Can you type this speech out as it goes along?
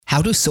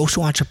How do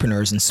social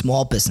entrepreneurs and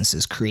small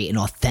businesses create an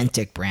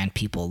authentic brand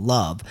people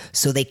love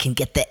so they can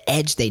get the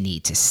edge they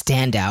need to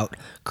stand out,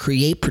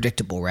 create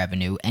predictable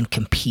revenue, and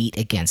compete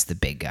against the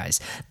big guys?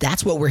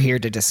 That's what we're here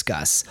to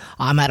discuss.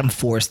 I'm Adam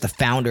Forrest, the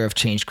founder of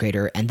Change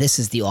Creator, and this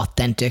is the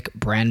Authentic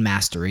Brand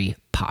Mastery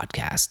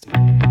Podcast.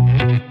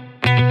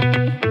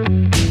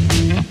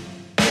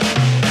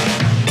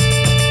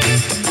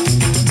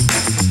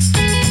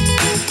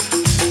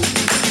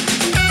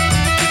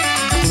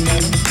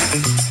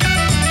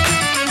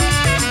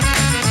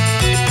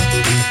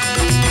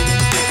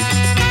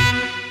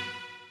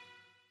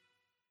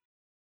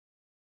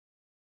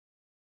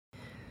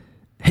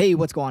 Hey,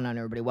 what's going on,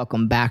 everybody?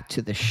 Welcome back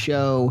to the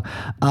show.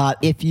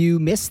 If you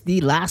missed the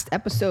last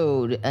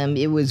episode,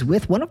 it was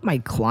with one of my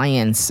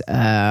clients.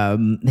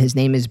 His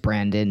name is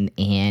Brandon,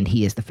 and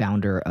he is the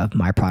founder of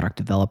My Product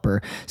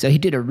Developer. So he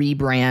did a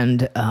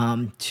rebrand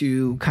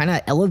to kind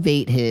of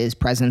elevate his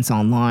presence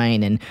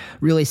online and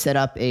really set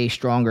up a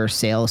stronger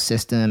sales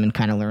system and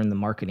kind of learn the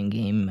marketing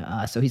game.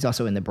 So he's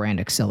also in the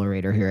Brand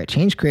Accelerator here at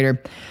Change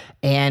Creator.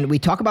 And we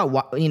talk about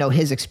what,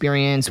 his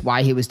experience,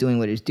 why he was doing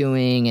what he was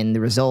doing, and the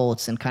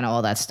results, and kind of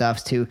all that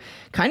stuff to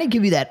kind of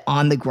give you that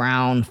on the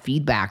ground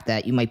feedback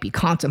that you might be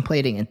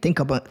contemplating and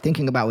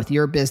thinking about with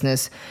your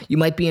business. You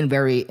might be in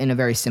a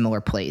very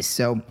similar place.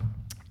 So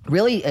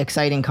really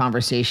exciting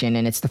conversation,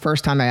 and it's the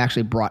first time I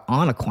actually brought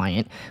on a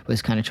client.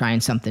 Was kind of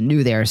trying something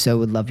new there, so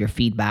would love your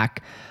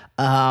feedback.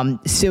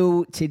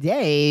 So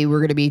today we're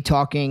going to be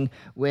talking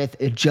with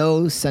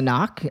Joe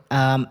Sanok.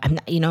 I'm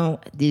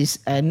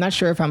not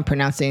sure if I'm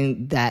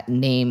pronouncing that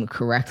name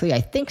correctly.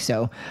 I think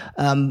so.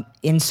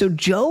 And so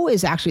Joe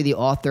is actually the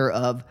author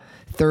of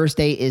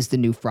Thursday is the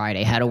New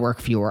Friday: How to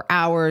Work Fewer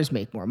Hours,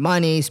 Make More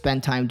Money,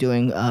 Spend Time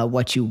Doing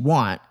What You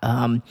Want.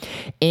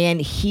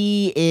 And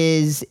he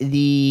is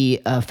the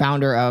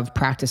founder of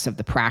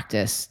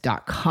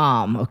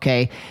practiceofthepractice.com.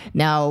 Okay.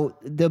 Now,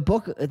 the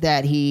book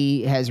that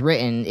he has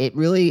written,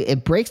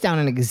 it breaks down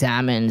and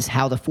examines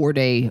how the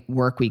 4-day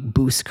work week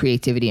boosts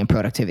creativity and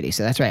productivity.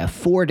 So that's right, a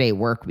 4-day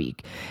work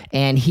week.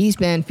 And he's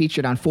been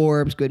featured on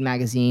Forbes, Good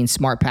Magazine,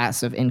 Smart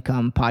Passive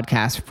Income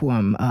podcast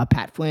from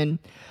Pat Flynn.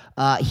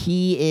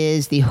 He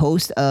is the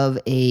host of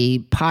a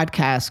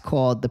podcast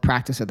called the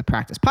Practice of the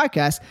Practice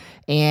podcast,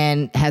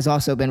 and has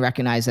also been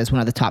recognized as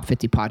one of the top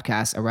 50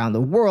 podcasts around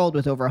the world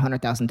with over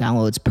 100,000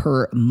 downloads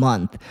per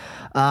month.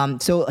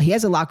 So he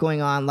has a lot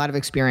going on, a lot of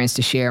experience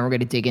to share. We're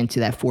going to dig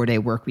into that 4-day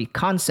work week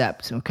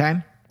concept.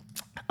 Okay.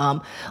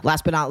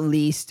 Last but not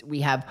least, we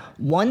have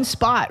one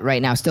spot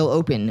right now still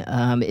open.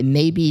 It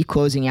may be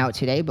closing out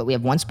today, but we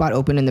have one spot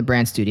open in the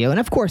brand studio, and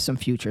of course some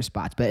future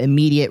spots, but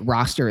immediate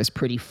roster is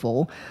pretty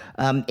full.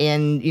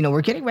 And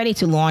we're getting ready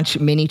to launch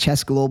Mini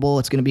Chess Global.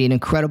 It's going to be an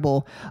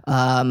incredible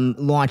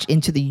launch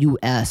into the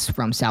US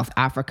from South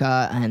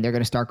Africa, and they're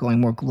going to start going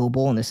more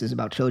global. And this is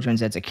about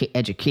children's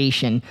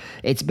education.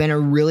 It's been a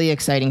really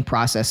exciting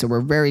process. So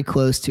we're very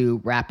close to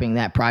wrapping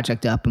that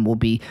project up, and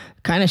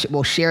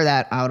we'll share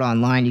that out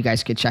online. You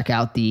guys could check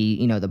out the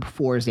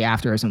befores, the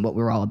afters, and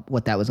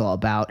what that was all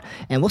about.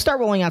 And we'll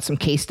start rolling out some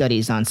case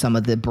studies on some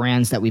of the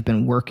brands that we've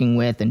been working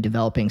with and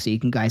developing, so you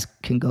guys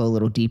can go a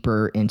little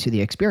deeper into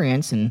the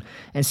experience and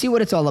see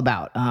what it's all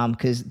about.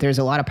 Because there's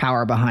a lot of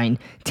power behind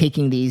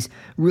taking these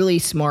really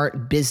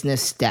smart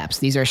business steps.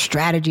 These are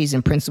strategies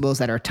and principles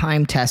that are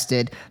time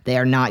tested. They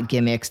are not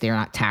gimmicks. They are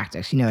not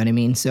tactics. You know what I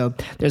mean? So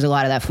there's a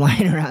lot of that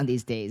flying around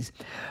these days.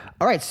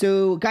 All right,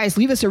 so guys,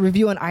 leave us a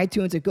review on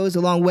iTunes. It goes a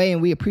long way,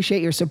 and we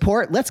appreciate your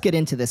support. Let's get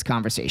into this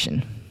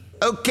conversation.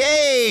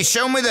 Okay,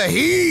 show me the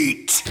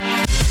heat.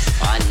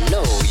 I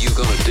know you're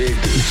going to dig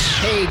this.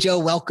 Hey, Joe,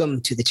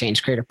 welcome to the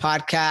Change Creator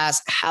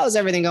Podcast. How's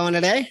everything going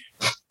today?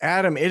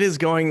 Adam, it is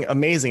going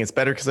amazing. It's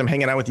better because I'm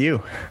hanging out with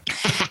you.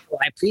 Well,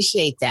 I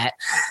appreciate that.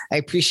 I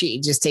appreciate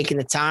you just taking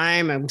the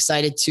time. I'm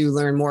excited to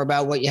learn more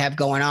about what you have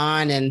going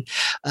on. And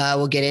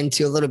we'll get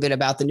into a little bit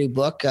about the new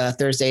book,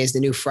 Thursday is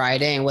the New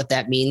Friday, and what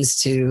that means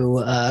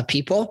to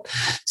people.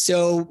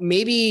 So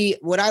maybe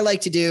what I like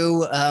to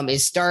do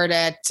is start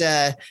at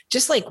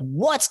just like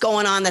what's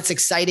going on that's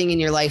exciting in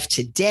your life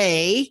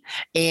today,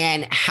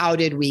 and how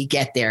did we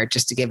get there,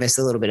 just to give us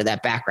a little bit of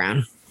that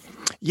background.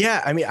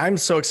 Yeah, I mean, I'm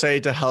so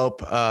excited to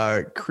help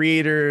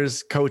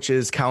creators,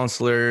 coaches,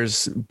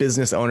 counselors,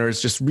 business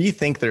owners just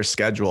rethink their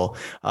schedule.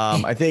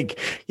 I think,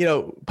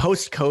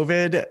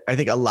 post-COVID, I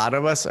think a lot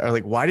of us are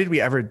like, why did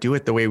we ever do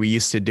it the way we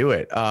used to do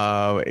it?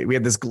 We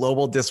had this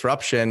global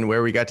disruption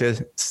where we got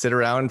to sit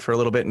around for a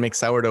little bit and make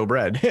sourdough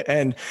bread.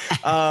 And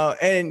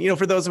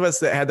for those of us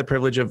that had the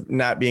privilege of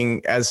not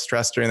being as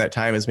stressed during that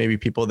time as maybe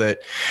people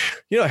that,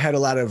 had a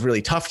lot of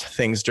really tough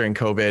things during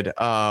COVID,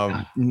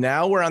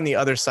 now we're on the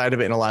other side of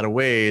it in a lot of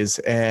ways. ways,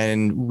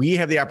 and we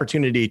have the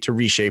opportunity to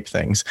reshape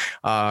things.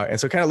 And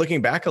so kind of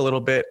looking back a little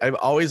bit, I've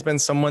always been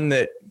someone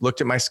that looked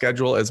at my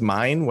schedule as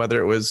mine,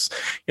 whether it was,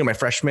 my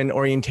freshman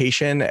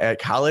orientation at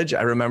college.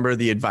 I remember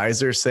the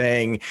advisor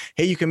saying,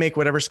 hey, you can make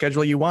whatever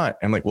schedule you want.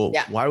 I'm like, well,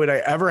 why would I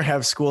ever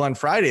have school on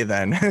Friday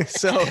then?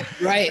 So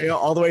right.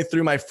 All the way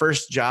through my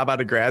first job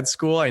out of grad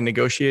school, I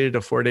negotiated a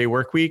 4-day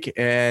work week.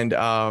 And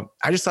I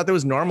just thought that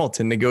was normal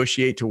to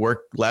negotiate to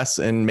work less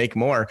and make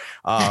more.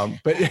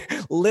 But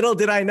little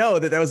did I know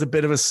that was a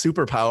bit of a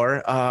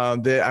superpower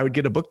that I would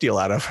get a book deal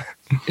out of.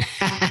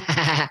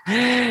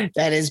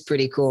 That is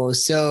pretty cool.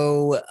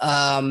 So,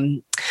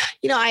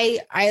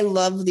 I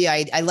love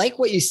I like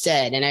what you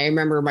said. And I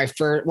remember my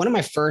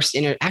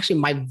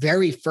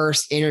very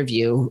first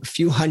interview, a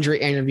few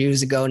hundred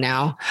interviews ago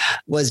now,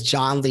 was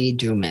John Lee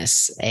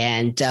Dumas.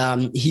 And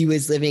he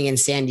was living in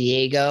San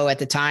Diego at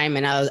the time.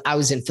 And I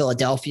was in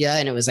Philadelphia,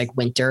 and it was like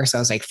winter. So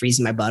I was like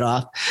freezing my butt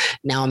off.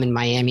 Now I'm in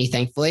Miami,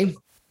 thankfully.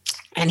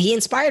 And he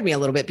inspired me a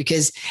little bit,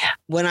 because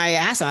when I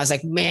asked him, I was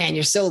like, man,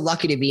 you're so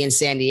lucky to be in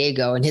San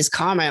Diego. And his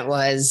comment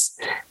was,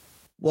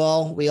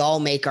 well, we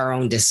all make our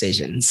own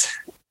decisions.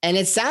 And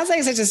it sounds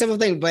like such a simple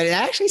thing, but it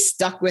actually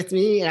stuck with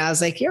me. And I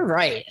was like, you're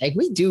right. Like,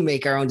 we do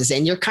make our own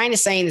decisions. You're kind of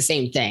saying the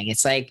same thing.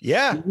 It's like,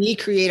 we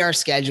create our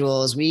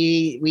schedules.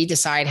 We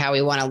decide how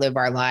we want to live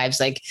our lives.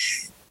 Like,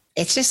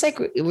 it's just like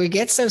we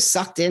get so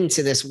sucked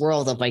into this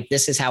world of like,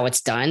 this is how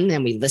it's done,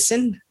 and we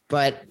listen,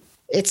 but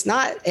it's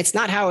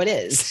not how it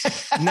is.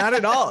 Not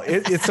at all.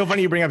 It's so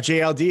funny you bring up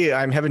JLD.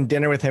 I'm having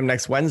dinner with him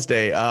next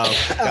Wednesday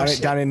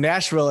down in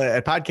Nashville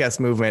at Podcast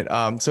Movement.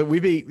 So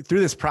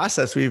through this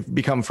process, we've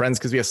become friends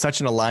because we have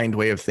such an aligned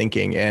way of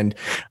thinking. And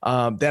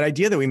that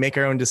idea that we make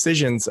our own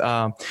decisions,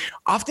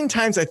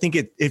 oftentimes I think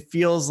it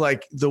feels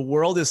like the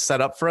world is set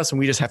up for us and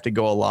we just have to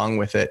go along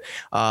with it.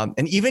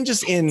 And even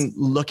just in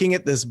looking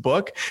at this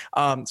book,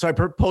 so I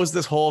proposed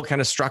this whole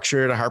kind of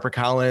structure to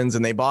HarperCollins,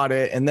 and they bought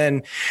it. And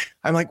then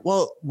I'm like,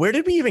 well, where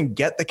did we even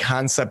get the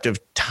concept of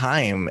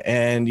time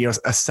and, a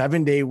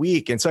 7-day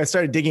week? And so I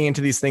started digging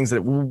into these things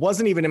that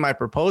wasn't even in my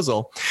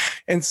proposal.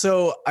 And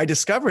so I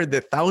discovered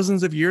that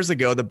thousands of years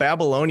ago, the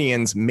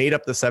Babylonians made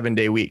up the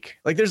 7-day week.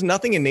 Like, there's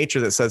nothing in nature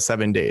that says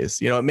 7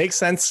 days. It makes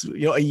sense.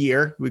 A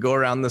year, we go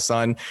around the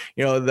sun,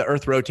 the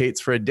earth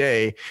rotates for a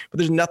day, but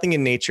there's nothing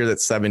in nature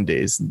that's 7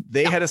 days.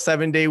 They had a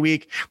 7-day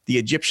week. The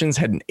Egyptians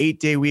had an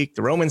 8-day week.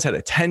 The Romans had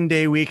a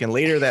 10-day week. And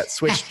later that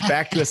switched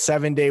back to a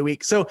 7-day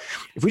week. So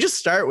if we just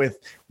start with,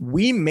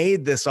 we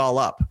made this all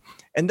up.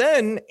 And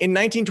then in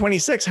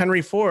 1926,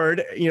 Henry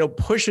Ford,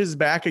 pushes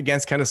back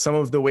against kind of some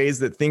of the ways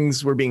that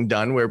things were being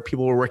done, where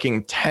people were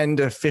working 10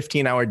 to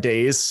 15-hour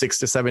days, 6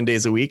 to 7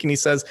 days a week. And he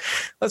says,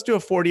 let's do a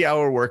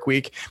 40-hour work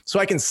week so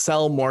I can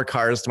sell more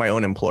cars to my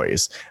own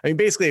employees. I mean,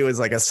 basically, it was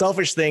like a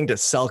selfish thing to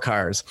sell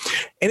cars.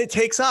 And it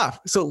takes off.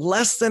 So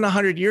less than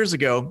 100 years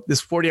ago,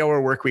 this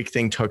 40-hour work week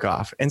thing took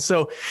off. And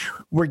so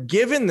we're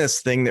given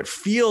this thing that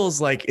feels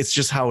like it's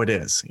just how it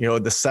is. The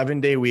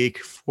 7-day week,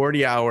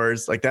 40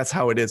 hours, like that's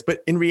how it is.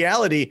 But in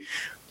reality,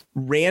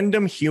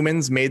 random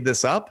humans made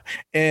this up,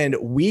 and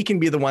we can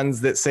be the ones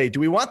that say, do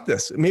we want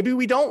this? Maybe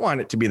we don't want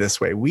it to be this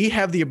way. We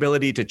have the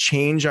ability to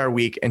change our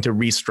week and to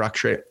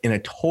restructure it in a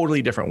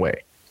totally different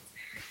way.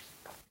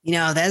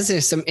 Those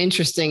are some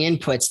interesting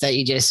inputs that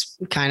you just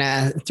kind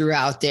of threw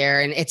out there.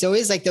 And it's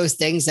always like those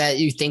things that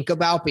you think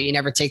about, but you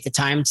never take the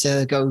time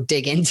to go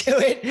dig into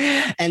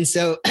it. And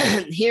so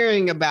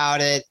hearing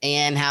about it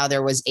and how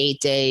there was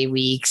 8-day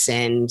weeks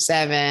and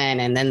 7,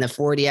 and then the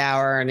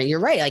 40-hour, and you're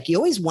right. Like, you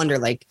always wonder,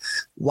 like,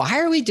 why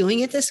are we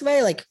doing it this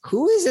way? Like,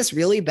 who is this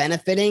really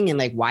benefiting? And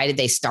like, why did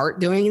they start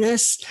doing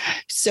this?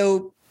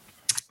 So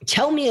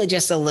tell me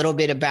just a little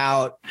bit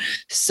about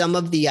some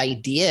of the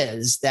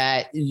ideas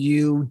that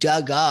you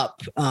dug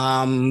up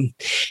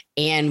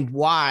and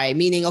why.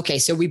 Meaning, okay,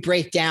 so we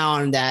break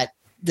down that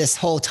this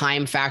whole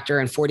time factor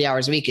and 40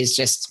 hours a week is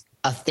just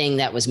a thing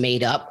that was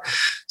made up.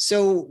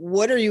 So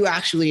what are you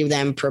actually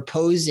then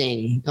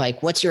proposing?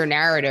 Like, what's your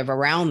narrative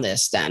around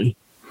this then?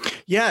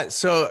 Yeah.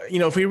 So,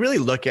 if we really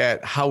look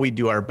at how we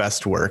do our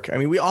best work, I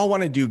mean, we all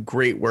want to do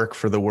great work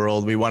for the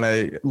world. We want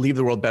to leave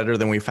the world better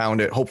than we found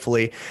it,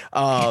 hopefully.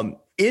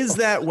 Is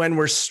that when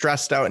we're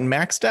stressed out and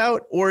maxed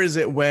out, or is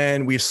it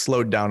when we've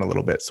slowed down a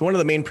little bit? So one of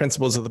the main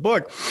principles of the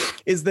book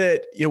is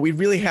that, we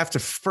really have to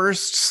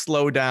first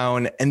slow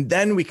down and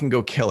then we can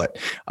go kill it.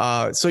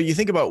 So you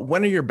think about,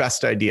 when are your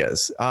best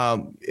ideas?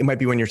 It might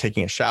be when you're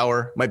taking a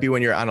shower, might be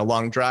when you're on a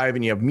long drive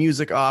and you have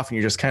music off and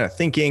you're just kind of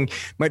thinking,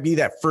 might be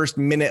that first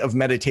minute of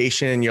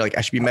meditation. You're like,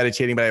 I should be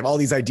meditating, but I have all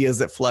these ideas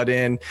that flood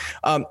in.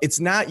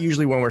 It's not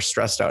usually when we're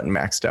stressed out and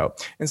maxed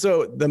out. And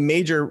so the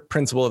major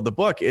principle of the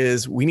book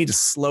is we need to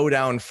slow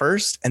down down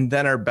first, and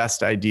then our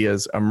best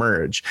ideas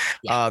emerge.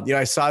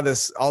 I saw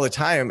this all the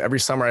time. Every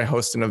summer I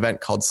host an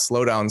event called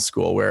Slow Down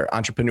School, where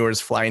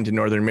entrepreneurs fly into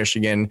Northern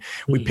Michigan.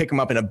 We pick them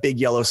up in a big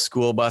yellow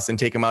school bus and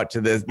take them out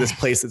to this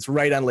place that's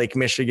right on Lake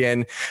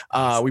Michigan.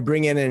 We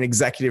bring in an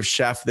executive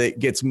chef that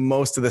gets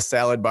most of the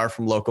salad bar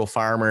from local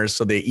farmers,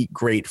 so they eat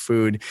great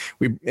food.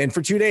 And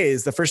for 2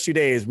 days, the first 2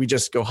 days, we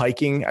just go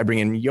hiking. I bring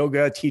in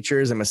yoga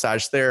teachers and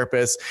massage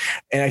therapists,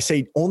 and I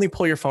say, only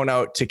pull your phone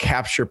out to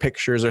capture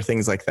pictures or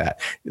things like that.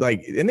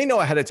 And they know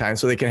ahead of time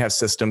so they can have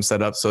systems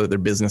set up so that their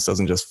business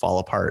doesn't just fall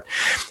apart.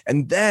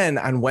 And then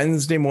on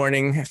Wednesday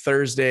morning,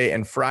 Thursday,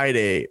 and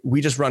Friday,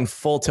 we just run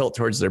full tilt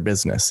towards their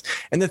business.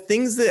 And the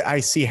things that I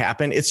see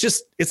happen,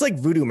 it's like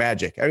voodoo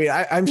magic. I mean,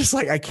 I'm just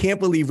like, I can't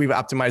believe we've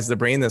optimized the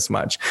brain this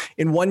much.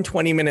 In one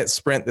 20-minute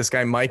sprint, this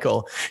guy,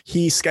 Michael,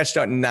 he sketched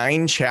out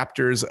 9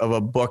 chapters of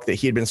a book that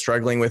he had been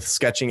struggling with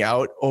sketching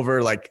out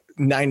over like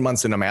 9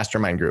 months in a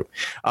mastermind group.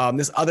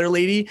 This other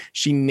lady,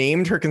 she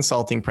named her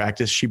consulting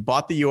practice. She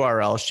bought the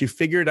URL. She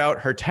figured out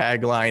her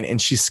tagline,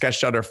 and she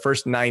sketched out her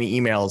first 9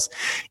 emails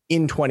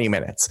in 20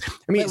 minutes.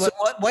 I mean,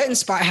 what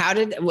inspired? How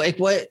did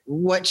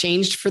what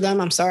changed for them?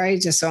 I'm sorry,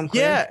 just so I'm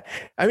clear. Yeah,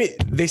 I mean,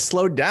 they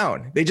slowed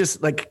down. They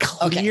just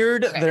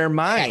cleared their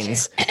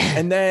minds,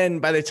 and then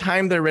by the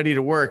time they're ready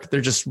to work, they're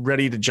just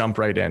ready to jump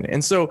right in.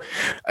 And so,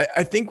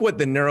 I think what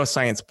the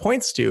neuroscience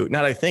points to,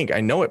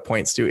 I know it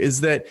points to,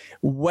 is that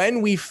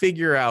when we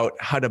figure out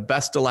how to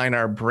best align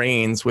our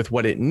brains with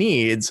what it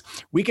needs,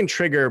 we can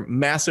trigger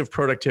massive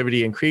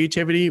productivity and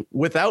creativity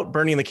without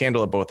burning the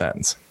candle at both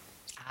ends.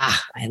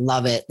 I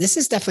love it. This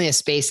is definitely a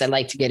space I'd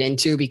like to get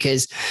into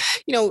because,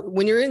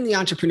 when you're in the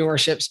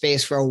entrepreneurship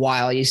space for a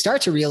while, you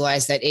start to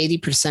realize that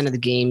 80% of the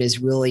game is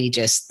really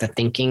just the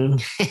thinking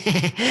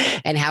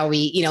and how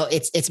we,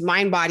 it's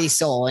mind, body,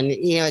 soul. And,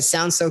 it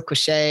sounds so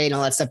cliche and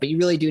all that stuff, but you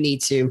really do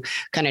need to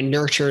kind of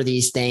nurture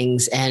these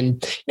things.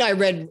 And, I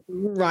read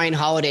Ryan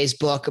Holiday's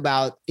book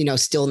about,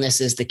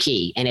 stillness is the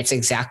key. And it's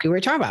exactly what we're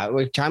talking about.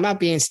 We're talking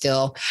about being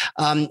still.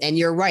 And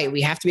you're right.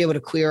 We have to be able to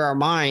clear our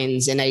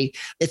minds. And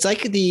it's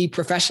like the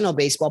professional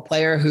baseball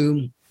player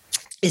who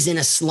is in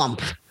a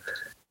slump.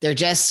 They're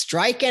just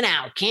striking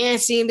out, can't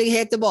seem to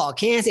hit the ball,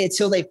 can't see it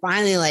until they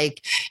finally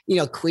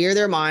clear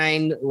their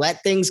mind,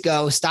 let things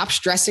go, stop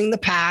stressing the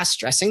past,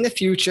 stressing the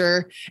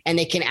future, and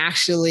they can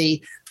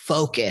actually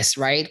focus,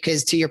 right?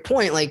 Because to your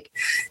point,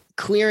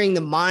 clearing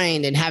the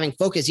mind and having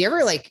focus, you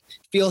ever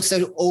feel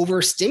so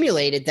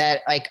overstimulated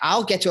that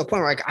I'll get to a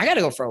point where I got to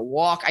go for a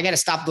walk. I got to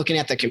stop looking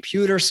at the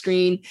computer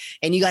screen,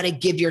 and you got to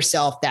give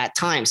yourself that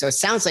time. So it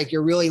sounds like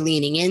you're really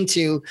leaning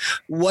into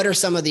what are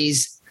some of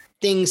these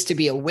things to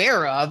be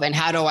aware of, and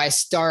how do I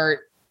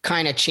start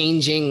kind of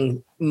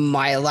changing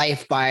my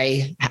life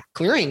by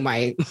clearing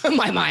my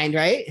mind,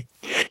 right?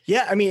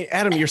 Yeah, I mean,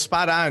 Adam, you're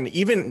spot on.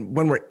 Even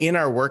when we're in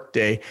our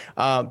workday,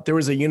 there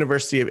was a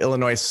University of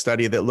Illinois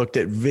study that looked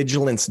at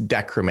vigilance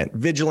decrement.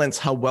 Vigilance,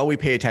 how well we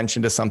pay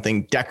attention to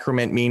something.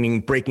 Decrement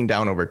meaning breaking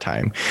down over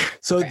time.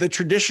 So the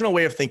traditional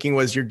way of thinking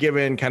was you're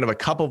given kind of a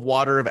cup of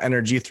water of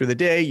energy through the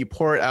day. You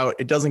pour it out.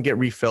 It doesn't get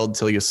refilled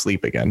till you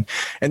sleep again.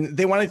 And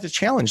they wanted to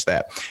challenge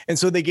that. And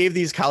so they gave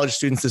these college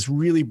students this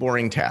really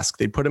boring task.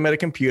 They'd put them at a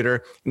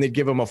computer and they'd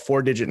give them a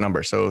 4-digit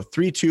number. So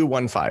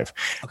 3215.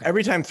 Okay.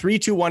 Every time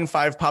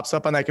 3215 pops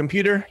up on that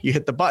computer, you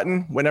hit the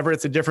button. Whenever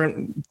it's a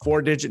different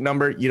 4-digit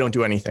number, you don't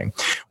do anything.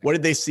 What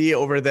did they see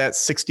over that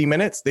 60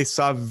 minutes? They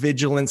saw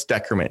vigilance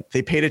decrement.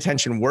 They paid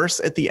attention worse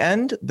at the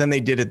end than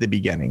they did at the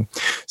beginning.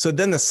 So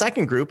then the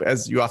second group,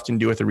 as you often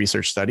do with a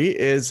research study,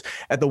 is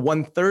at the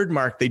 1/3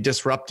 mark, they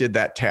disrupted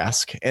that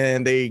task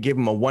and they gave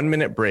them a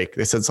 1-minute break.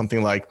 They said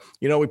something like,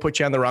 we put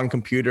you on the wrong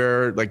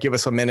computer, give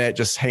us a minute,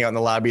 just hang out in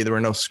the lobby. There were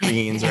no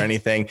screens or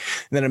anything.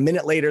 And then a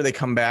minute later, they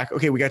come back.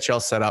 Okay, we got you all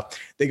set up.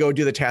 They go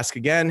do the task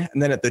again.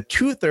 And then at the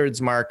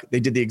 2/3 mark, they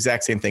did the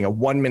exact same thing, a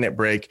 1-minute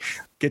break.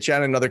 Get you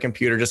on another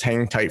computer, just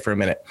hang tight for a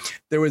minute.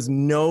 There was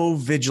no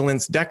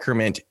vigilance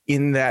decrement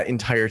in that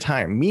entire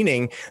time,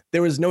 meaning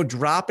there was no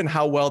drop in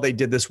how well they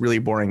did this really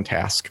boring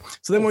task.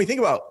 So then when we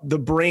think about the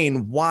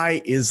brain,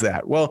 why is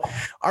that? Well,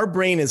 our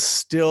brain is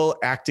still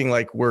acting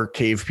like we're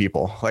cave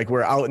people, like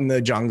we're out in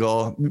the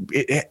jungle.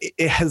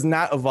 It has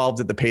not evolved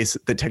at the pace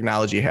that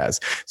technology has.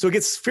 So it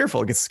gets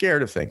fearful, it gets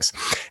scared of things.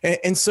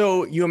 And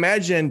so you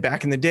imagine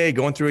back in the day,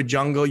 going through a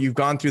jungle, you've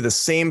gone through the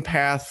same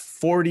path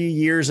 40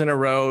 years in a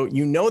row.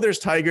 There's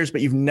tigers, but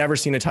you've never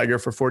seen a tiger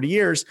for 40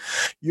 years.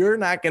 You're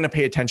not going to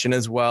pay attention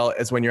as well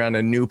as when you're on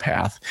a new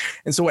path.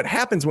 And so what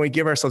happens when we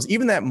give ourselves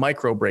even that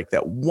micro break,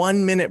 that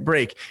 1-minute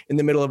break in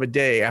the middle of a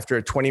day after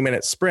a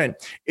 20-minute sprint,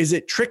 is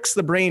it tricks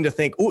the brain to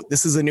think, oh,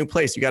 this is a new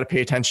place. You got to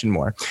pay attention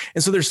more.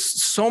 And so there's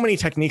so many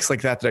techniques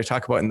like that I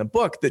talk about in the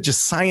book that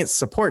just science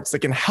supports that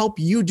can help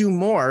you do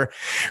more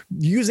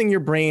using your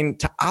brain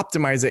to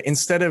optimize it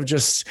instead of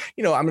just,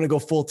 I'm going to go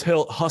full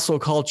tilt, hustle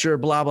culture,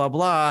 blah, blah,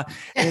 blah.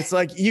 And it's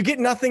like, you get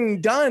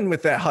nothing done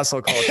with that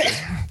hustle culture.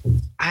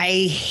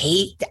 I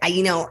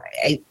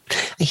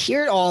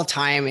hear it all the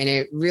time, and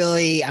it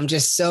really, I'm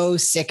just so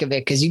sick of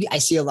it because I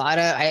see a lot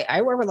of,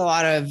 I work with a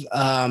lot of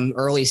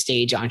early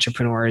stage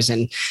entrepreneurs,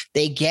 and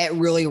they get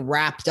really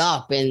wrapped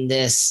up in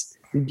this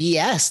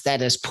BS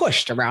that is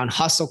pushed around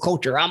hustle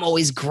culture. I'm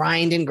always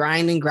grinding.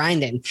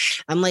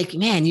 I'm like,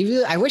 man,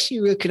 I wish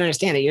you really could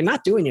understand it. You're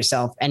not doing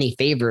yourself any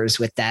favors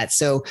with that.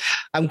 So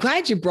I'm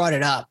glad you brought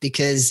it up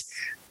because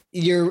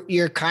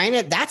you're kind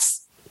of,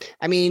 that's,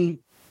 I mean,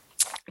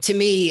 to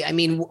me, I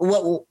mean,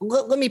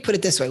 let me put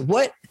it this way.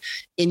 What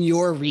in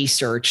your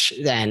research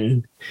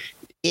then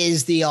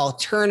is the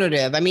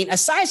alternative? I mean,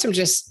 aside from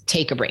just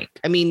take a break,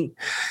 I mean,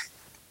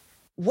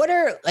 what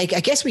are, like, I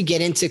guess we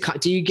get into,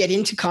 do you get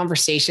into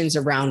conversations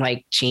around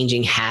like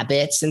changing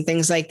habits and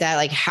things like that?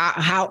 Like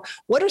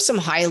what are some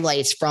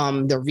highlights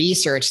from the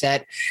research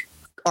that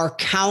are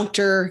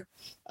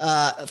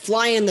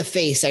fly in the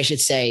face, I should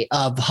say,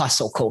 of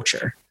hustle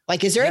culture?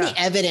 Like, is there any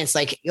evidence,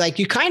 like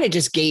you kind of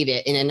just gave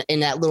it in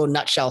that little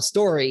nutshell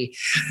story,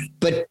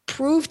 but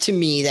prove to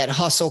me that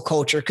hustle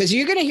culture, because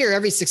you're going to hear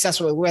every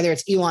successful, whether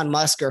it's Elon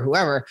Musk or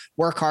whoever,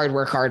 work hard,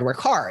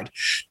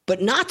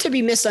 but not to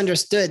be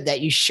misunderstood that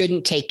you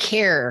shouldn't take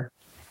care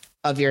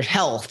of your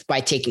health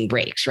by taking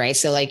breaks, right?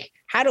 So like,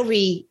 how do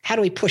we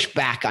push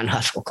back on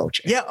hustle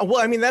culture? Yeah, well,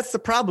 I mean, that's the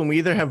problem. We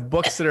either have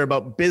books that are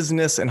about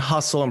business and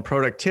hustle and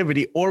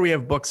productivity, or we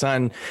have books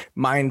on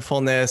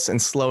mindfulness and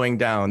slowing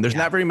down. There's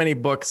not very many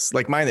books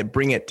like mine that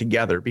bring it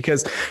together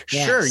because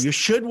sure, you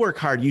should work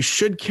hard, you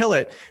should kill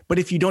it, but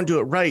if you don't do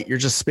it right, you're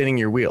just spinning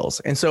your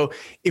wheels. And so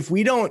if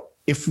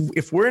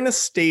we're in a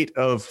state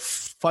of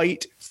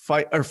flight,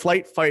 fight, or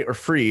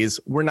freeze,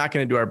 we're not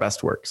going to do our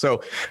best work.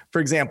 So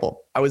for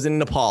example, I was in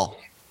Nepal.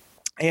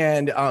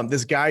 And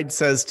this guide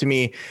says to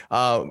me,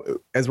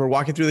 as we're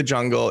walking through the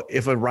jungle,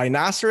 if a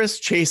rhinoceros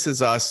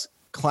chases us,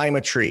 climb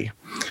a tree.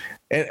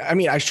 And I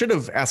mean, I should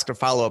have asked a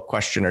follow-up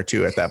question or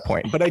two at that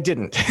point, but I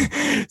didn't.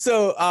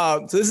 So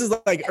this is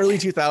like early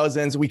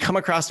 2000s. We come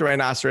across the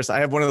rhinoceros.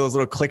 I have one of those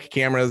little click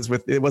cameras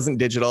it wasn't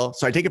digital.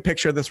 So I take a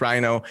picture of this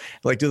rhino,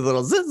 like do the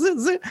little zit, zit,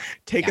 zit,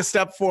 take a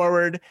step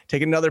forward,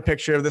 take another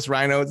picture of this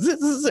rhino. Zit,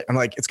 zit, zit. I'm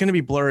like, it's going to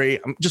be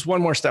blurry. Just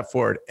one more step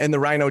forward. And the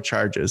rhino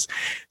charges.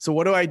 So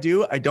what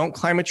do? I don't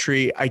climb a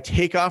tree. I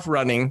take off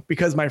running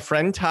because my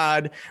friend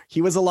Todd,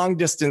 he was a long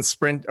distance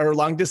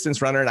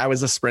runner and I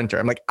was a sprinter.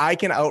 I'm like, I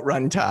can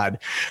outrun Todd.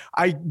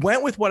 I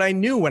went with what I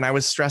knew when I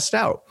was stressed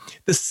out.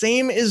 The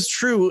same is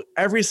true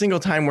every single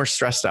time we're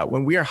stressed out.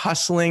 When we are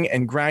hustling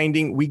and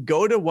grinding, we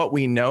go to what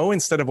we know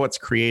instead of what's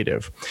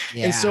creative.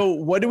 Yeah. And so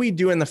what do we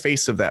do in the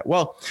face of that?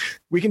 Well,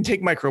 we can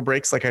take micro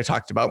breaks like I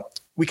talked about.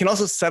 We can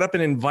also set up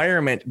an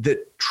environment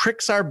that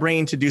tricks our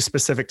brain to do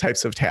specific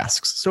types of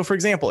tasks. So for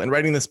example, in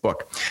writing this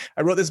book,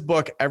 I wrote this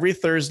book every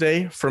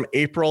Thursday from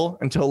April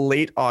until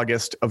late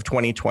August of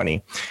 2020.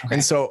 Okay.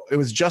 And so it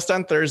was just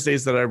on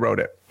Thursdays that I wrote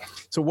it.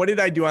 So what did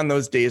I do on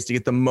those days to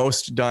get the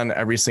most done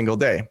every single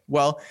day?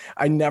 Well,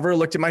 I never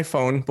looked at my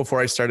phone before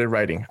I started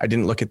writing. I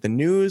didn't look at the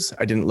news.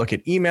 I didn't look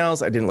at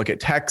emails. I didn't look at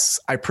texts.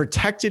 I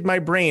protected my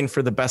brain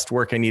for the best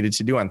work I needed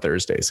to do on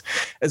Thursdays.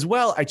 As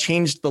well, I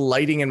changed the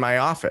lighting in my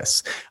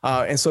office.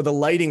 And so the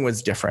lighting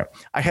was different.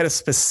 I had a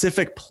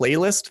specific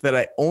playlist that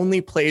I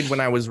only played when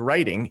I was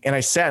writing, and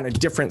I sat in a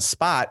different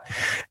spot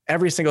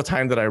every single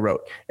time that I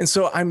wrote. And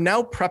so I'm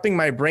now prepping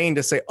my brain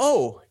to say,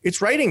 oh, it's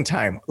writing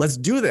time. Let's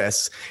do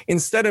this.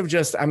 Instead of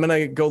just, I'm going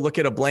to go look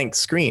at a blank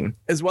screen.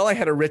 As well, I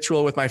had a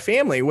ritual with my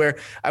family where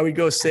I would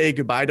go say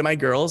goodbye to my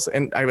girls.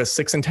 And I have a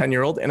 6 and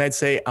 10-year-old. And I'd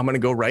say, I'm going to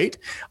go write.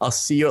 I'll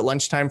see you at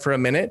lunchtime for a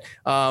minute,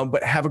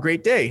 but have a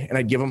great day. And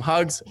I'd give them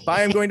hugs.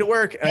 Bye, I'm going to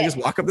work. And I just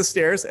walk up the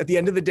stairs. At the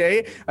end of the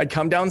day, I'd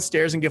come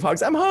downstairs and give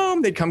hugs. I'm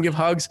home. They'd come give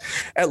hugs.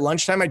 At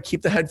lunchtime, I'd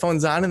keep the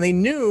headphones on. And they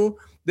knew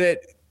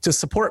that to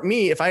support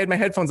me, if I had my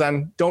headphones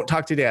on, don't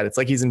talk to dad. It's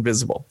like he's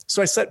invisible.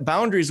 So I set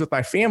boundaries with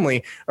my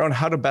family around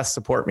how to best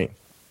support me.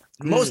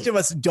 Most of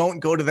us don't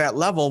go to that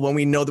level when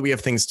we know that we have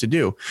things to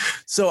do.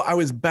 So I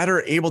was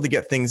better able to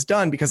get things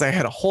done because I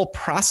had a whole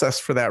process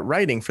for that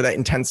writing, for that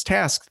intense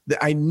task that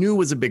I knew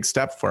was a big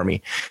step for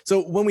me.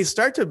 So when we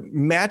start to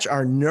match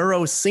our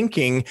neuro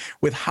syncing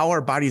with how our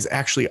bodies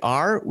actually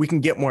are, we can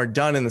get more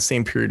done in the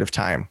same period of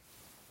time.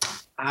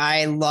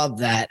 I love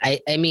that.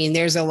 I mean,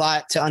 there's a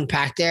lot to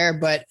unpack there,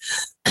 but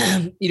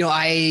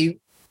I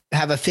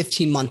have a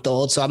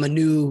 15-month-old, so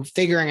I'm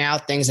figuring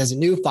out things as a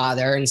new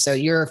father. And so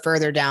you're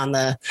further down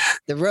the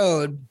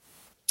road.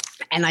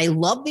 And I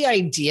love the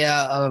idea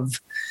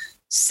of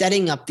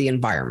setting up the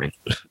environment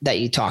that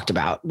you talked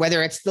about,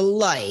 whether it's the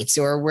lights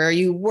or where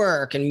you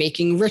work and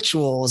making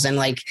rituals and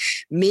like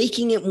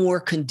making it more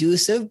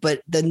conducive.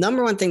 But the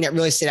number one thing that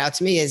really stood out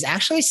to me is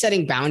actually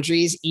setting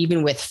boundaries,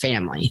 even with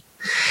family,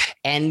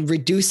 and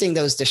reducing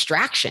those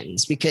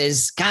distractions,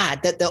 because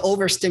God, the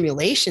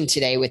overstimulation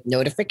today with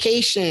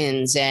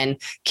notifications and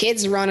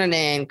kids running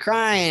and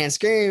crying and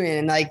screaming,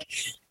 and like,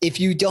 if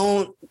you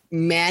don't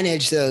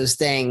manage those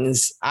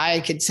things, I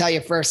could tell you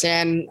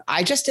firsthand.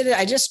 I just did it.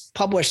 I just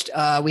published,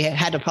 we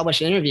had to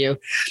publish an interview,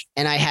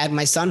 and I had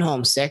my son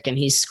homesick and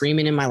he's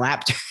screaming in my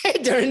lap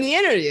during the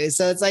interview.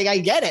 So it's like, I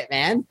get it,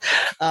 man.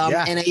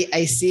 And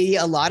I see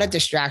a lot of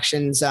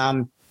distractions.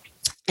 And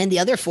the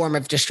other form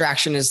of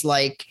distraction is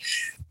like,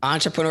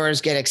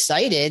 entrepreneurs get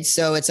excited.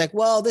 So it's like,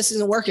 well, this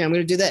isn't working. I'm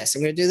going to do this.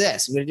 I'm going to do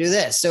this. I'm going to do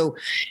this. So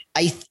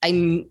I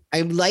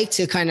like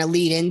to kind of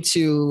lead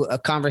into a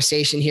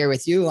conversation here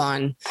with you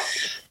on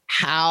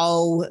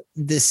how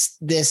this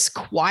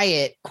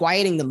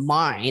quieting the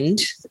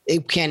mind,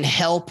 it can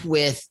help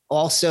with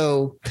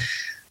also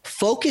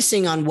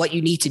focusing on what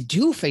you need to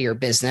do for your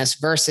business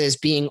versus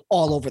being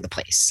all over the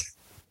place.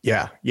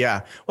 Yeah.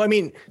 Yeah. Well, I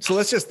mean, so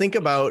let's just think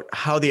about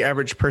how the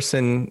average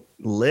person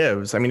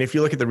lives. I mean, if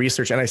you look at the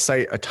research, and I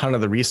cite a ton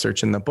of the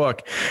research in the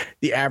book,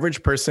 the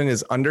average person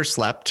is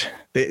underslept.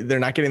 They're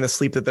not getting the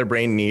sleep that their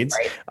brain needs.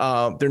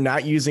 Right. They're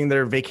not using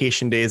their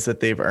vacation days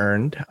that they've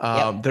earned.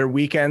 Their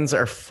weekends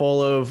are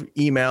full of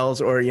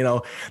emails, or,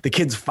 the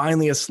kid's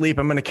finally asleep.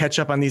 I'm going to catch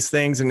up on these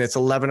things. And it's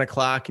 11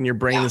 o'clock and your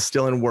brain is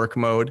still in work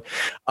mode.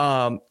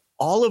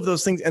 All of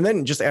those things. And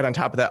then just add on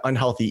top of that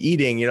unhealthy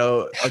eating,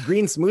 a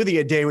green smoothie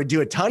a day would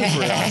do a ton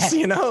for us,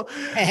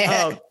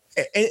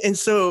 and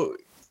so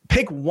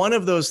pick one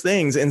of those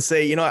things and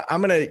say,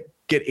 I'm going to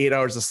get 8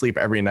 hours of sleep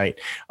every night.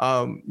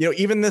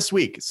 Even this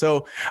week.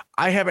 So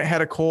I haven't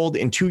had a cold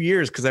in 2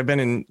 years because I've been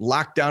in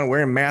lockdown,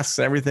 wearing masks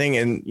and everything.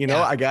 And,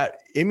 I got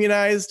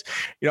immunized,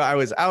 I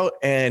was out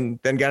and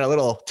then got a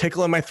little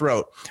tickle in my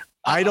throat.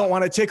 I don't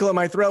want a tickle in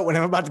my throat when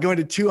I'm about to go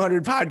into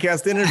 200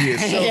 podcast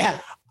interviews. So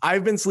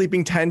I've been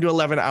sleeping 10 to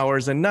 11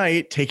 hours a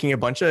night, taking a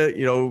bunch of,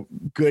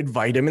 good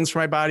vitamins for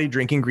my body,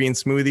 drinking green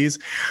smoothies.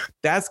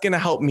 That's going to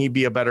help me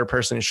be a better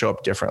person and show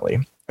up differently.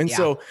 And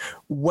so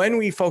when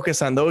we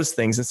focus on those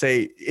things and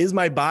say, is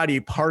my body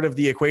part of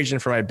the equation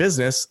for my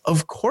business?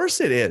 Of course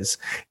it is.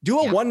 Do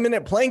a 1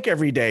 minute plank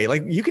every day.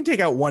 Like, you can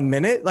take out 1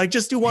 minute, like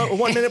just do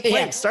one minute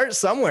plank, start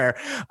somewhere.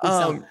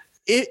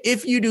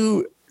 If you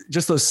do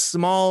just those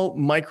small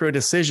micro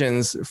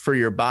decisions for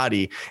your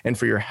body and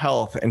for your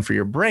health and for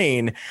your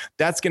brain,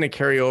 that's going to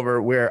carry over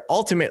where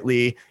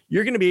ultimately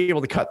you're going to be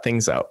able to cut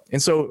things out.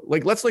 And so,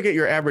 let's look at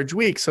your average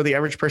week. So the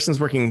average person's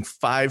working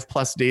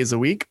 5+ days a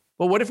week.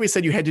 Well, what if we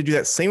said you had to do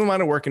that same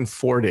amount of work in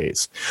 4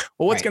 days?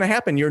 Well, what's going to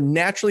happen? You're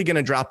naturally going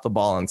to drop the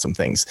ball on some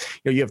things.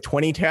 You have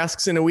 20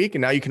 tasks in a week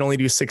and now you can only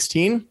do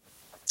 16.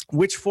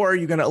 Which 4 are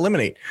you going to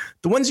eliminate?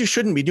 The ones you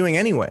shouldn't be doing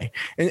anyway.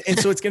 And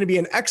so it's going to be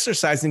an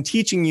exercise in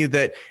teaching you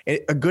that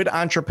a good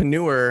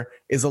entrepreneur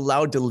is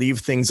allowed to leave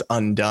things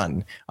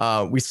undone.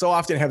 We so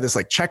often have this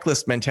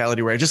checklist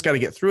mentality where I just got to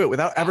get through it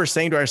without ever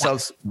saying to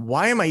ourselves,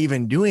 why am I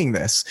even doing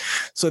this?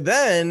 So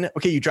then,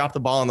 you drop the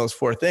ball on those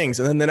 4 things.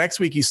 And then the next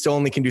week you still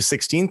only can do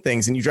 16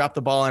 things, and you drop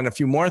the ball on a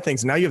few more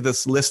things. Now you have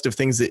this list of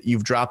things that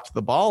you've dropped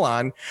the ball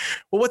on.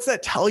 Well, what's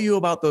that tell you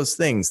about those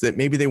things? That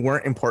maybe they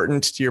weren't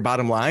important to your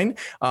bottom line,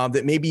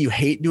 that maybe you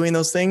hate doing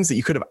those things, that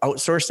you could have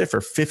outsourced it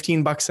for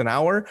 $15 an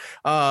hour.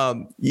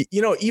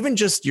 Even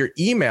just your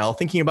email,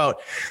 thinking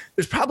about,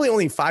 there's probably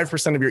only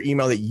 5% of your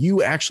email that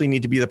you actually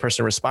need to be the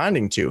person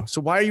responding to.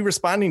 So why are you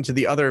responding to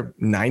the other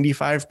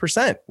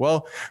 95%?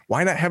 Well,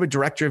 why not have a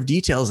director of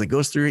details that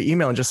goes through your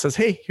email and just says,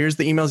 hey, here's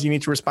the emails you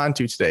need to respond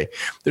to today.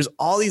 There's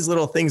all these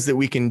little things that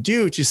we can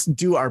do to just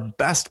do our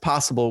best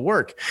possible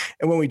work.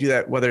 And when we do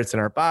that, whether it's in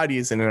our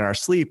bodies and in our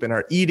sleep and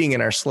our eating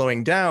and our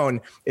slowing down,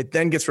 it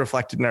then gets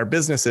reflected in our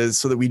businesses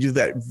so that we do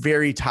that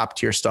very top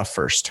tier stuff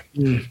first.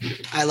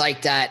 I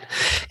like that.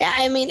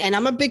 I mean, and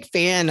I'm a big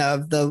fan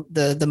of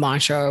the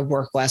mantra,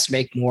 work less,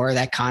 make more,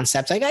 that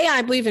concept.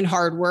 I believe in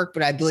hard work,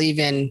 but I believe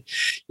in,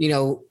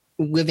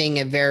 living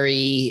a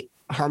very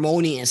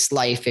harmonious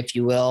life, if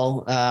you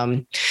will.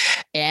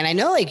 And I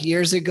know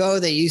years ago,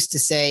 they used to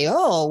say,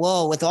 oh,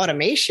 well, with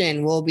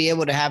automation, we'll be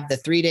able to have the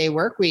 3-day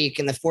work week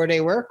and the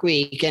 4-day work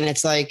week. And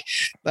it's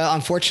well,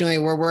 unfortunately,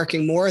 we're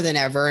working more than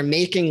ever and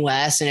making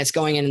less, and it's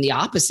going in the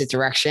opposite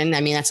direction. I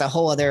mean, that's a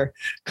whole other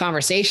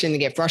conversation to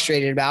get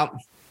frustrated about.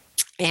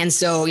 And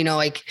so,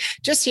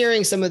 just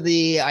hearing some of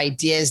the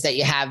ideas that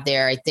you have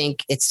there, I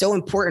think it's so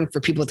important for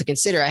people to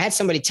consider. I had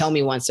somebody tell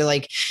me once, they're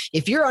like,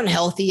 if you're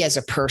unhealthy as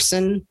a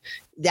person,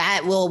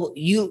 it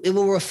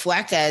will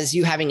reflect as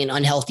you having an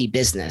unhealthy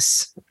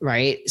business,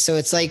 right? So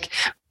it's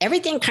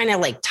everything kind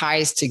of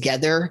ties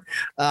together,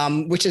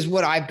 which is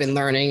what I've been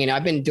learning. And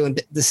I've been doing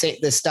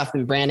this stuff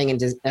in branding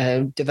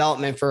and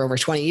development for over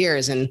 20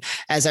 years. And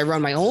as I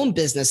run my own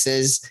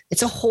businesses,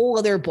 it's a whole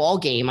other ball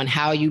game on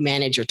how you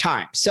manage your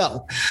time.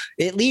 So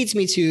it leads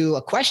me to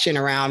a question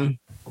around,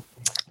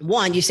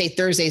 one, you say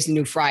Thursday's the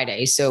new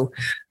Friday. So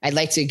I'd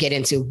like to get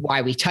into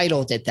why we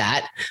titled it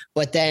that.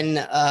 But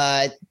then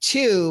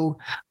 2,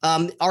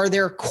 are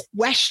there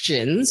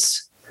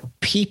questions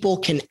people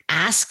can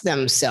ask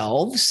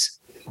themselves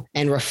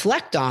and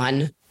reflect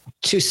on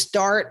to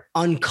start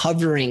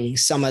uncovering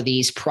some of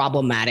these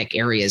problematic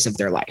areas of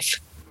their life?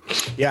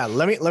 Yeah,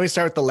 let me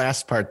start with the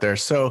last part there.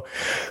 So,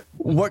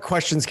 what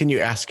questions can you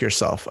ask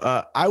yourself?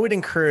 I would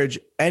encourage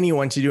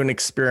anyone to do an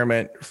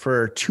experiment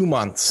for 2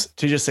 months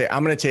to just say,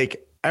 I'm going to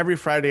take every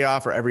Friday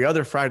off or every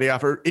other Friday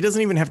off, or it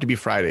doesn't even have to be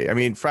Friday. I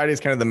mean, Friday is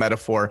kind of the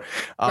metaphor.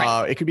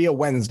 Right. It could be a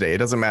Wednesday. It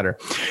doesn't matter.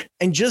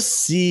 And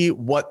just see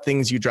what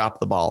things you drop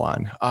the ball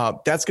on.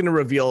 That's going to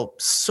reveal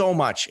so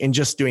much in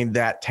just doing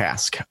that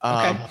task.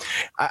 I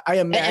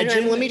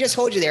imagine. And let me just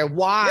hold you there.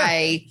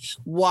 Why? Yeah.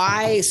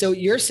 Why? So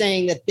you're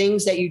saying that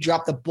things that you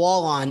drop the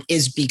ball on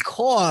is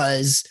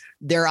because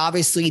they're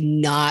obviously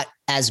not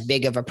as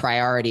big of a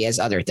priority as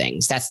other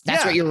things. That's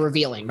what you're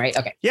revealing, right?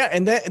 Okay. Yeah.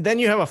 And then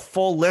you have a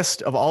full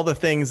list of all the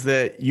things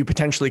that you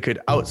potentially could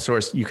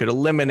outsource. You could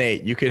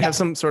eliminate, you could have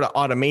some sort of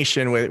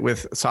automation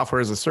with software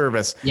as a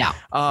service. Yeah.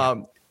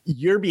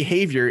 Your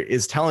behavior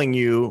is telling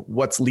you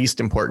what's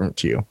least important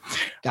to you.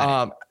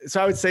 So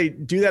I would say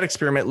do that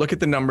experiment, look at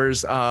the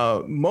numbers.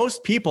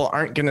 Most people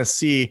aren't going to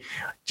see,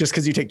 just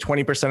because you take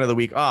 20% of the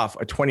week off,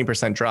 a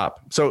 20%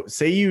 drop. So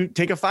say you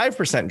take a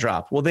 5%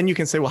 drop. Well, then you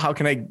can say, well, how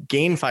can I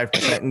gain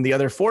 5% in the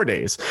other 4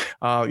 days?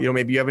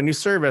 Maybe you have a new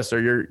service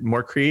or you're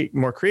more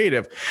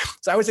creative.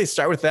 So I would say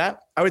start with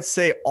that. I would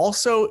say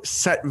also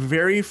set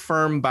very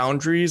firm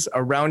boundaries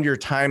around your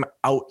time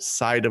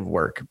outside of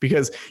work,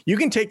 because you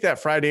can take that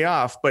Friday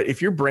off, but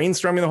if you're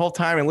brainstorming the whole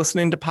time and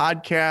listening to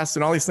podcasts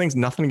and all these things,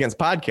 nothing against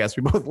podcasts,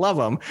 we both love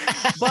them,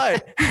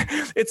 but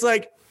it's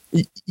like,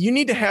 you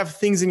need to have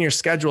things in your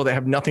schedule that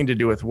have nothing to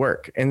do with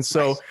work. And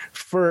so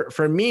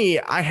for me,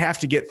 I have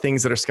to get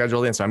things that are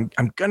scheduled in. So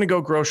I'm going to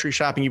go grocery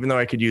shopping, even though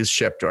I could use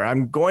Shipt, or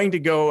I'm going to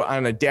go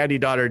on a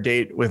daddy-daughter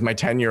date with my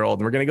 10-year-old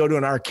and we're going to go to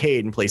an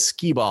arcade and play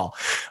skee ball,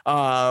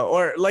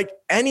 or like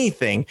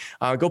anything,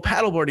 go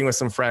paddleboarding with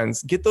some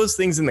friends, get those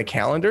things in the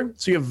calendar.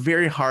 So you have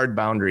very hard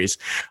boundaries.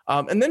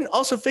 And then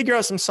also figure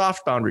out some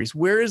soft boundaries.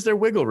 Where is there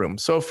wiggle room?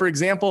 So for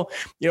example,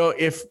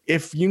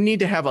 if you need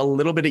to have a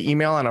little bit of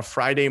email on a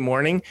Friday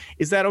morning,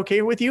 is that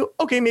okay with you?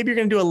 Okay, maybe you're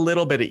going to do a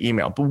little bit of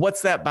email, but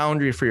what's that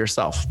boundary for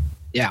yourself?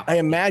 Yeah. I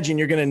imagine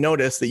you're going to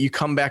notice that you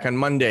come back on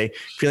Monday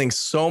feeling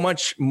so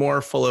much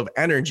more full of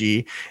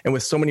energy and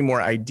with so many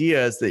more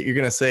ideas that you're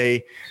going to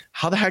say,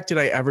 how the heck did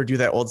I ever do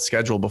that old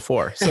schedule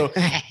before? So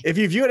if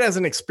you view it as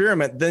an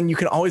experiment, then you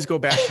can always go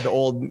back to the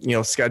old,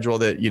 schedule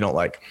that you don't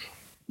like.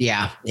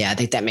 Yeah, I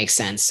think that makes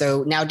sense.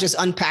 So now just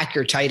unpack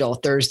your title.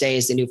 Thursday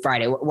is the new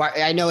Friday.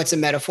 I know it's a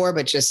metaphor,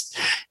 but just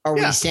are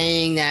we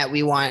saying that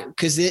we want,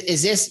 because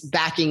is this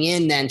backing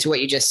in then to what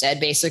you just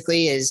said,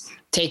 basically is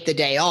take the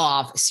day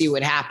off, see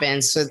what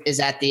happens. So is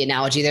that the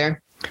analogy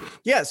there?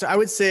 Yeah. So I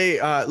would say,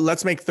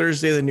 let's make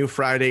Thursday the new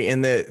Friday,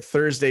 and that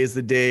Thursday is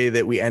the day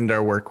that we end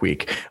our work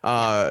week.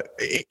 When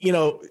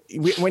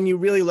you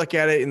really look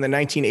at it in the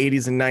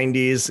 1980s and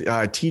 90s,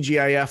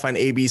 TGIF on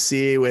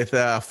ABC with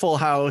Full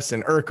House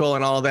and Urkel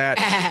and all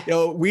that,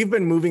 we've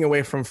been moving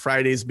away from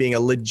Fridays being a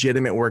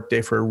legitimate work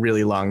day for a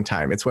really long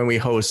time. It's when we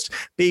host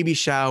baby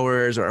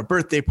showers or a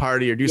birthday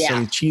party or do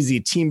some cheesy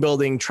team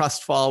building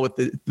trust fall with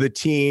the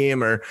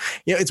team, or,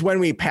 it's when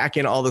we pack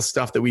in all the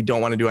stuff that we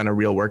don't want to do on a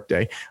real work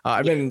day.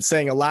 I've been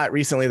saying a lot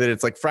recently that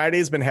it's like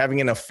Friday's been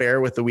having an affair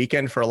with the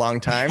weekend for a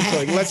long time.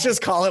 So let's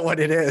just call it what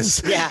it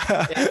is.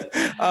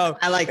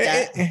 I like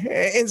that.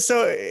 And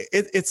so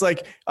it's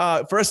like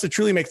for us to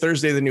truly make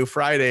Thursday the new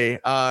Friday,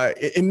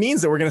 it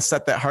means that we're going to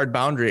set that hard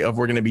boundary of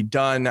we're going to be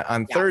done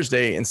on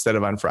Thursday instead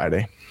of on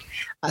Friday.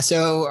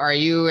 So are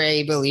you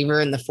a believer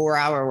in the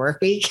 4-hour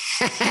work week?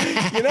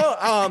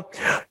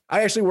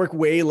 I actually work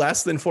way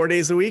less than 4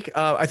 days a week.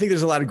 I think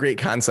there's a lot of great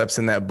concepts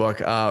in that book.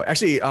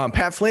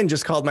 Pat Flynn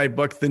just called my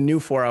book The New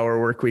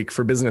 4-Hour Work Week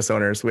for Business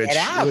Owners, which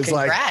was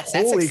Congrats.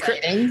 like, holy crap.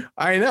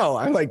 I know.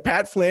 I'm like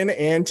Pat Flynn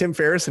and Tim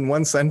Ferriss in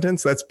one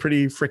sentence. That's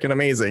pretty freaking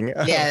amazing.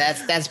 Yeah,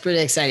 that's pretty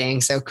exciting.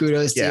 So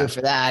kudos to you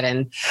for that.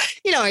 And,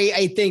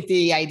 I think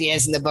the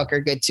ideas in the book are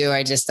good too.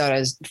 I just thought it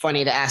was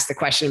funny to ask the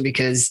question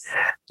because,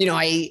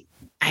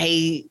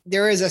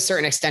 there is a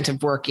certain extent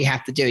of work you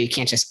have to do. You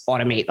can't just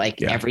automate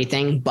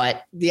everything,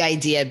 but the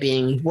idea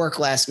being work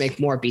less, make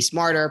more, be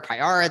smarter,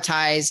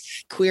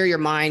 prioritize, clear your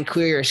mind,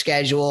 clear your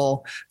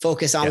schedule,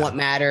 focus on what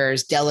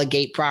matters,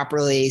 delegate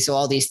properly. So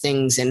all these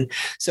things. And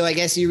so I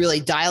guess you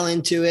really dial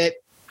into it.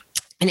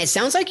 And it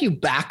sounds like you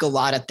back a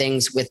lot of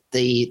things with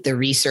the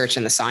research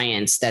and the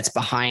science that's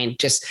behind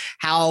just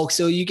how,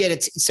 so you get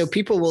it. So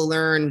people will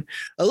learn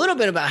a little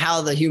bit about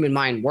how the human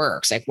mind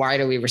works. Like, why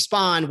do we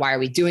respond? Why are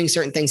we doing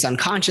certain things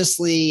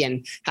unconsciously,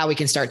 and how we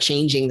can start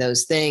changing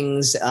those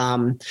things.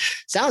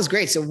 Sounds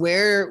great. So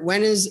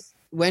when is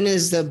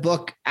the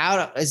book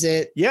out? Is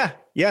it? Yeah.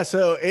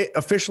 So it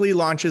officially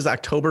launches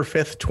October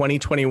 5th,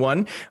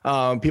 2021.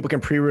 People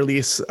can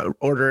pre-release,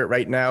 order it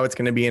right now. It's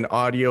going to be an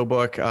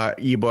audiobook,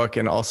 ebook,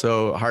 and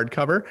also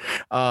hardcover.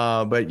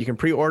 But you can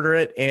pre-order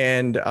it.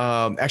 And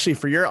actually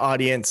for your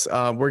audience,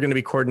 we're going to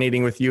be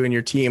coordinating with you and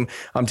your team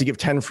to give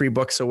 10 free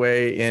books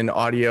away in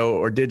audio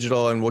or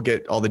digital. And we'll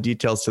get all the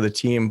details to the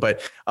team.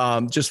 But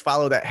just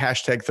follow that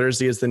hashtag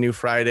Thursday is the new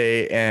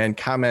Friday and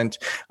comment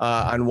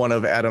on one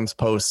of Adam's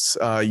posts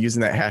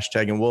using that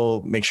hashtag. And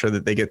we'll make sure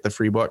that they get the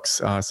free books.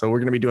 So we're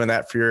going to be doing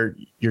that for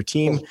your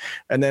team. Cool.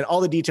 And then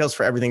all the details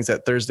for everything's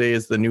at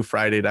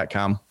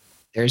thursdaysthenewfriday.com.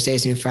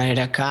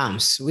 thursdaysnewfriday.com.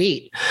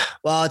 Sweet.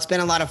 Well, it's been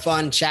a lot of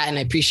fun chatting.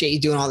 I appreciate you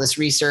doing all this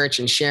research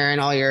and sharing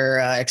all your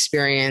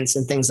experience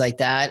and things like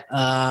that.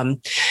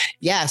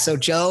 So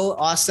Joe,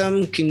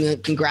 awesome.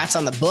 Congrats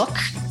on the book,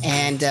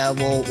 and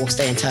we'll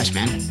stay in touch,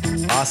 man.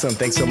 Awesome.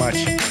 Thanks so much.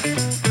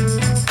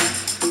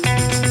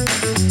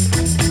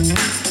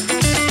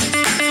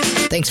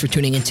 Thanks for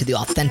tuning into the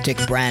Authentic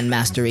Brand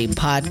Mastery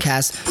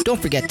podcast. Don't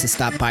forget to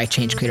stop by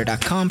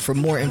changecreator.com for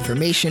more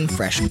information,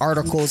 fresh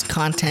articles,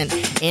 content,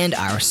 and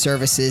our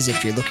services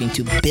if you're looking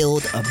to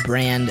build a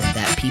brand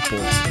that people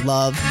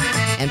love.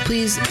 And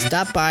please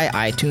stop by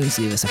iTunes,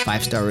 leave us a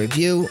 5-star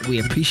review. We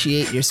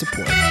appreciate your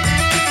support.